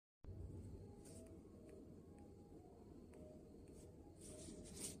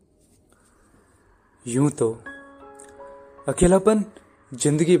यूं तो अकेलापन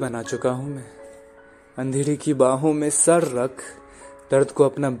जिंदगी बना चुका हूं मैं। अंधेरे की बाहों में सर रख दर्द को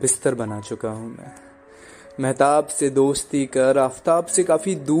अपना बिस्तर बना चुका हूं मैं। महताब से दोस्ती कर आफताब से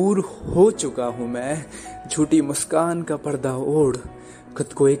काफी दूर हो चुका हूं मैं। झूठी मुस्कान का पर्दा ओढ़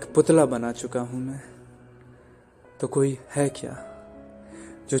खुद को एक पुतला बना चुका हूं मैं। तो कोई है क्या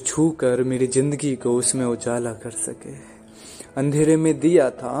जो छू कर मेरी जिंदगी को उसमें उजाला कर सके। अंधेरे में दिया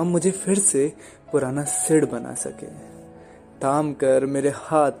था मुझे फिर से पुराना सिड बना सके। थाम कर मेरे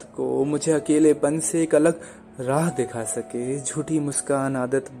हाथ को मुझे अकेलेपन से एक अलग राह दिखा सके। झूठी मुस्कान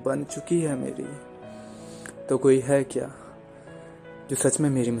आदत बन चुकी है मेरी। तो कोई है क्या जो सच में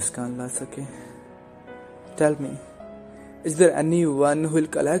मेरी मुस्कान ला सके। Tell me, is there anyone who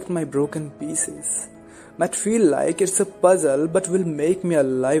will collect my broken pieces? Might feel like it's a puzzle but will make me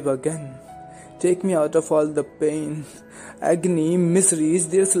alive again. Take me out of all the pain, agony, miseries.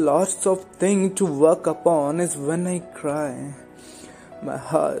 There's lots of things to work upon is when I cry. My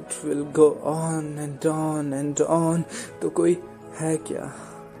heart will go on and on and on. तो कोई है क्या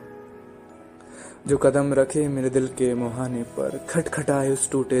जो कदम रखे मेरे दिल के मुहाने पर, खटखटाए उस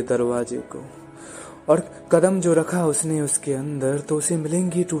टूटे दरवाजे को। और कदम जो रखा उसने उसके अंदर तो उसे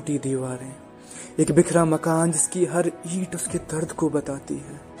मिलेंगी टूटी दीवारें। एक बिखरा मकान जिसकी हर ईंट उसके दर्द को बताती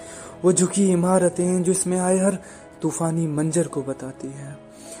है। वो झुकी इमारतें जो इसमें आए हर तूफानी मंजर को बताती है।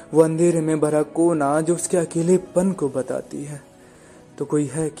 वो अंधेरे में भरा कोना जो उसके अकेलेपन को बताती है। तो कोई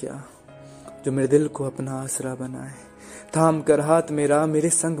है क्या जो मेरे दिल को अपना आसरा बनाए। थाम कर हाथ मेरा मेरे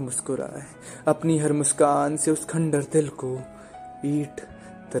संग मुस्कुराए। अपनी हर मुस्कान से उस खंडर दिल को ईंट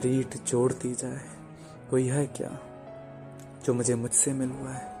दर ईंट जोड़ती जाए। कोई है क्या जो मुझे मुझसे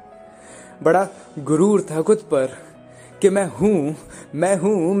मिलवाए। बड़ा गुरूर था खुद पर कि मैं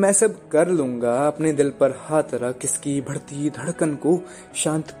हूँ मैं सब कर लूंगा। अपने दिल पर हाथ रख इसकी बढ़ती धड़कन को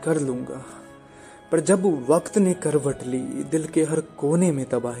शांत कर लूंगा। पर जब वक्त ने करवट ली दिल के हर कोने में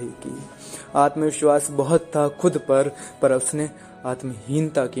तबाही की। आत्मविश्वास बहुत था खुद पर उसने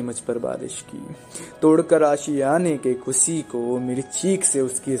आत्महीनता की मुझ पर बारिश की। तोड़कर आशियाने के खुशी को मेरी चीख से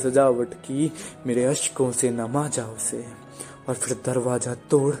उसकी सजावट की। मेरे अश्कों से नमा जा उसे और फिर दरवाजा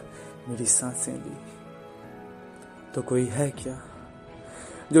तोड़ मेरी सांसें ली। तो कोई है क्या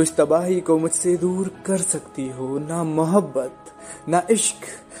जो इस तबाही को मुझसे दूर कर सकती हो। ना मोहब्बत ना इश्क,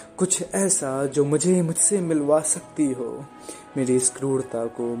 कुछ ऐसा जो मुझसे मिलवा सकती हो। मेरी इस क्रूरता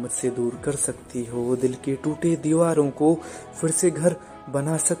को मुझसे दूर कर सकती हो। दिल के टूटे दीवारों को फिर से घर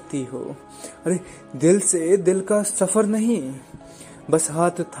बना सकती हो। अरे दिल से दिल का सफर नहीं, बस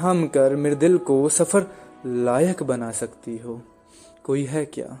हाथ थाम कर मेरे दिल को सफर लायक बना सकती हो। कोई है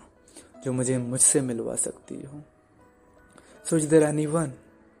क्या जो मुझसे मिलवा सकती हो। So is there anyone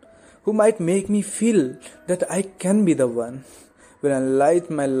who might make me feel that I can be the one? When I light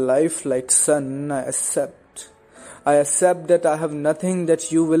my life like sun, I accept that I have nothing,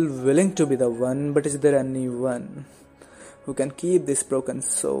 that you will willing to be the one. But is there anyone who can keep this broken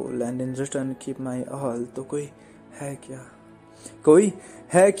soul and in return keep my all? तो कोई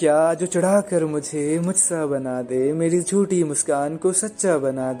है क्या जो चढ़ाकर मुझे मुझसा बना दे। मेरी झूठी मुस्कान को सच्चा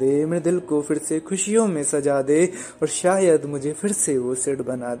बना दे। मेरे दिल को फिर से खुशियों में सजा दे और शायद मुझे फिर से वो सिड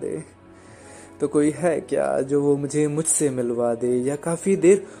बना दे। तो कोई है क्या जो वो मुझसे मिलवा दे। या काफी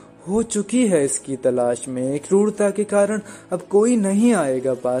देर हो चुकी है इसकी तलाश में। क्रूरता के कारण अब कोई नहीं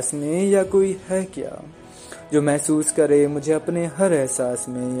आएगा पास में। या कोई है क्या जो महसूस करे मुझे अपने हर एहसास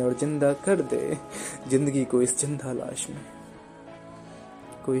में और जिंदा कर दे जिंदगी को इस जिंदा लाश में।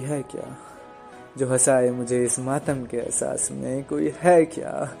 कोई है क्या जो हंसाए मुझे इस मातम के एहसास में। कोई है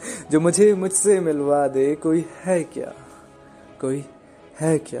क्या जो मुझसे मिलवा दे। कोई है क्या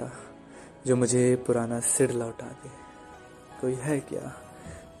जो मुझे पुराना सिर लौटा दे। कोई है क्या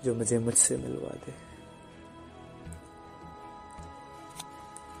जो मुझसे मिलवा दे।